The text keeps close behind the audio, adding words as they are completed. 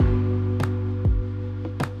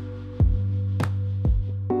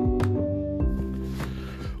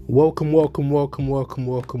Welcome. I'm your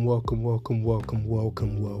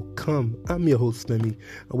host, Femi,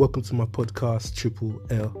 and welcome to my podcast, Triple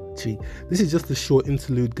LG. This is just a short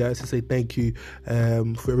interlude, guys, to say thank you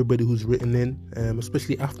for everybody who's written in,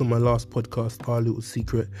 especially after my last podcast, Our Little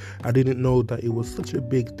Secret. I didn't know that it was such a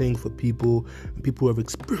big thing for people, and people are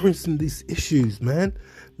experiencing these issues, man.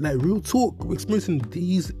 Like, real talk, we're experiencing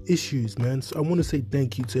these issues, man. So I want to say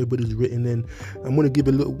thank you to everybody who's written in. I'm going to give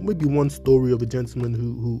maybe one story of a gentleman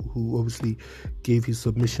who obviously gave his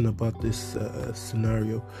submission about this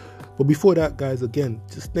scenario. But before that, guys, again,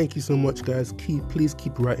 just thank you so much, guys. Please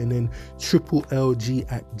keep writing in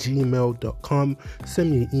triplelg@gmail.com. Send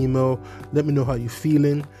me an email. Let me know how you're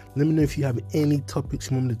feeling. Let me know if you have any topics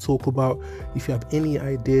you want me to talk about. If you have any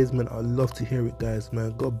ideas, man, I'd love to hear it, guys,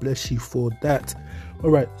 man. God bless you for that. All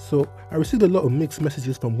right, so I received a lot of mixed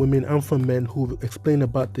messages from women and from men who explain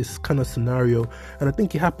about this kind of scenario, and I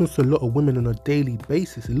think it happens to a lot of women on a daily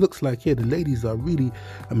basis. It looks like here the ladies are really,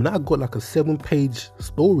 I got like a 7-page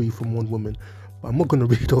story from one woman. I'm not going to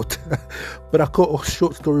read all that, but I got a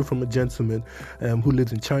short story from a gentleman who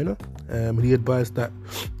lives in China. He advised that,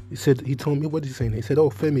 he told me, what did he say? He said, "Oh,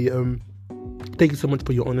 Femi, thank you so much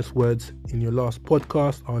for your honest words in your last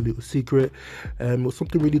podcast, Our Little Secret. It was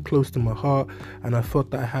something really close to my heart, and I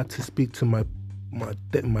felt that I had to speak to my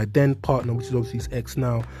then partner, which is obviously his ex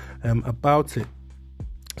now, about it."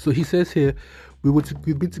 So he says here, we've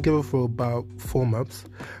been together for about 4 months.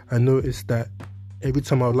 I noticed that every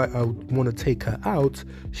time I would want to take her out,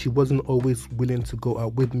 she wasn't always willing to go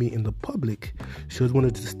out with me in the public. She always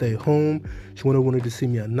wanted to stay home. She wanted to see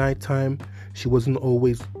me at nighttime. She wasn't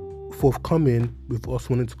always forthcoming with us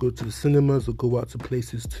wanting to go to the cinemas or go out to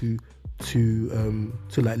places to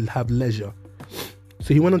like have leisure.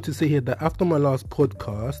 So he went on to say here that after my last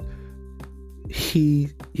podcast,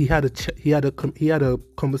 he had a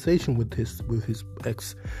conversation with his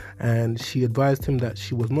ex, and she advised him that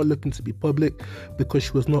she was not looking to be public because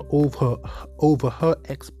she was not over her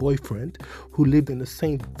ex-boyfriend who lived in the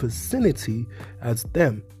same vicinity as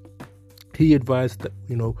them. He advised that,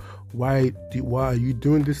 why are you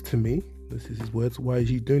doing this to me? This is his words. Why is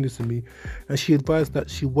he doing this to me? And she advised that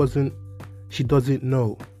she doesn't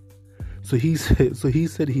know. So he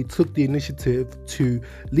said he took the initiative to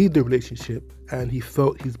leave the relationship, and he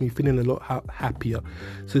felt he's been feeling a lot happier.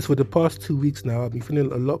 So it's for the past 2 weeks now, I've been feeling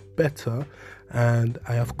a lot better, and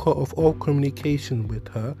I have cut off all communication with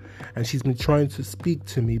her, and she's been trying to speak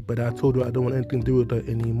to me, but I told her I don't want anything to do with her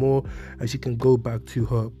anymore, and she can go back to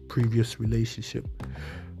her previous relationship.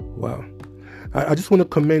 Wow. I just want to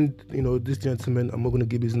commend, this gentleman. I'm not going to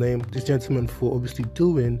give his name. This gentleman for obviously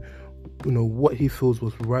doing what he feels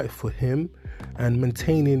was right for him and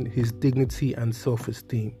maintaining his dignity and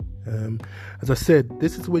self-esteem. As I said,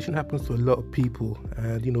 this situation happens to a lot of people,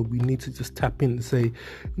 and we need to just tap in and say,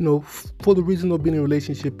 for the reason of being in a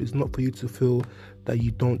relationship is not for you to feel that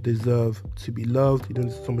you don't deserve to be loved. You don't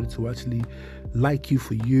deserve somebody to actually like you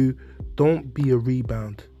for you. Don't be a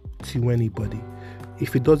rebound to anybody.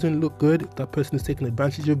 If it doesn't look good, if that person is taking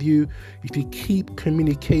advantage of you, if you keep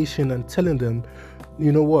communication and telling them,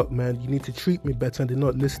 you know what, man, you need to treat me better, and they're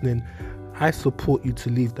not listening, I support you to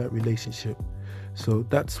leave that relationship. So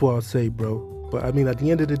that's what I'll say, bro. But at the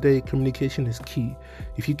end of the day, communication is key.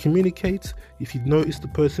 If you communicate, if you notice the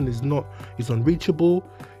person is unreachable,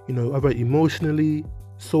 either emotionally,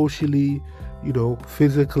 socially,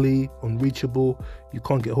 physically unreachable, you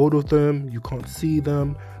can't get hold of them, you can't see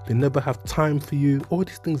them, they never have time for you. All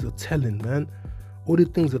these things are telling, man. All these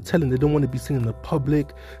things are telling. They don't want to be seen in the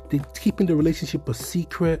public. They're keeping the relationship a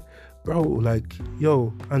secret, bro.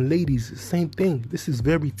 And ladies, same thing. This is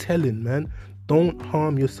very telling, man. Don't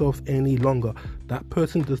harm yourself any longer. That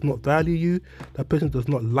person does not value you. That person does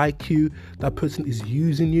not like you. That person is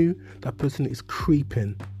using you. That person is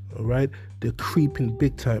creeping. All right, they're creeping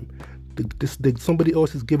big time. Somebody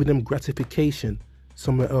else is giving them gratification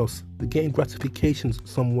somewhere else. They're getting gratifications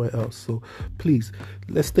somewhere else. So please,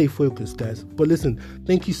 let's stay focused, guys. But listen,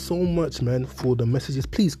 thank you so much, man, for the messages.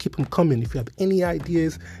 Please keep them coming. If you have any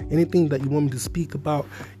ideas, anything that you want me to speak about,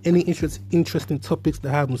 any interesting topics that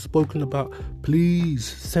I haven't spoken about, please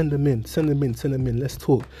send them in. Let's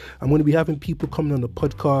talk. I'm going to be having people coming on the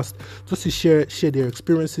podcast just to share their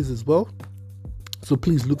experiences as well. So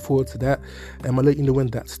please look forward to that. I'll let you know when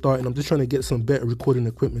that's starting. I'm just trying to get some better recording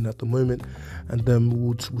equipment at the moment, and then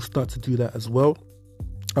we'll start to do that as well.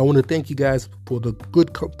 I want to thank you guys for the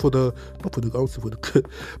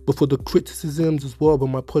criticisms as well, but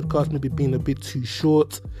my podcast maybe being a bit too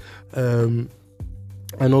short, and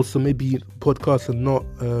also maybe podcasts are not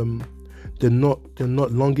they're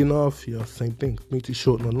not long enough. Yeah, same thing. Maybe too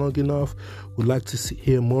short, not long enough. Would like to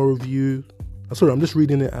hear more of you. Sorry, I'm just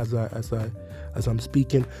reading it as I'm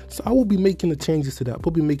speaking. So I will be making the changes to that.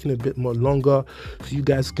 Probably making it a bit more longer, so you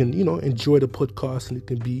guys can, enjoy the podcast and it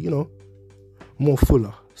can be, more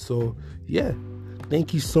fuller. So yeah,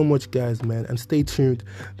 thank you so much, guys, man, and stay tuned.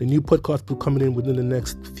 The new podcast will be coming in within the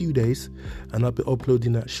next few days, and I'll be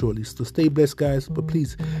uploading that shortly. So stay blessed, guys. But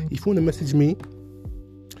please, if you want to message me,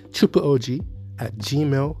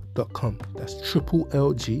 triplelg@gmail.com. That's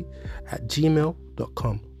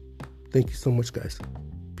triplelg@gmail.com. Thank you so much, guys.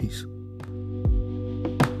 Peace.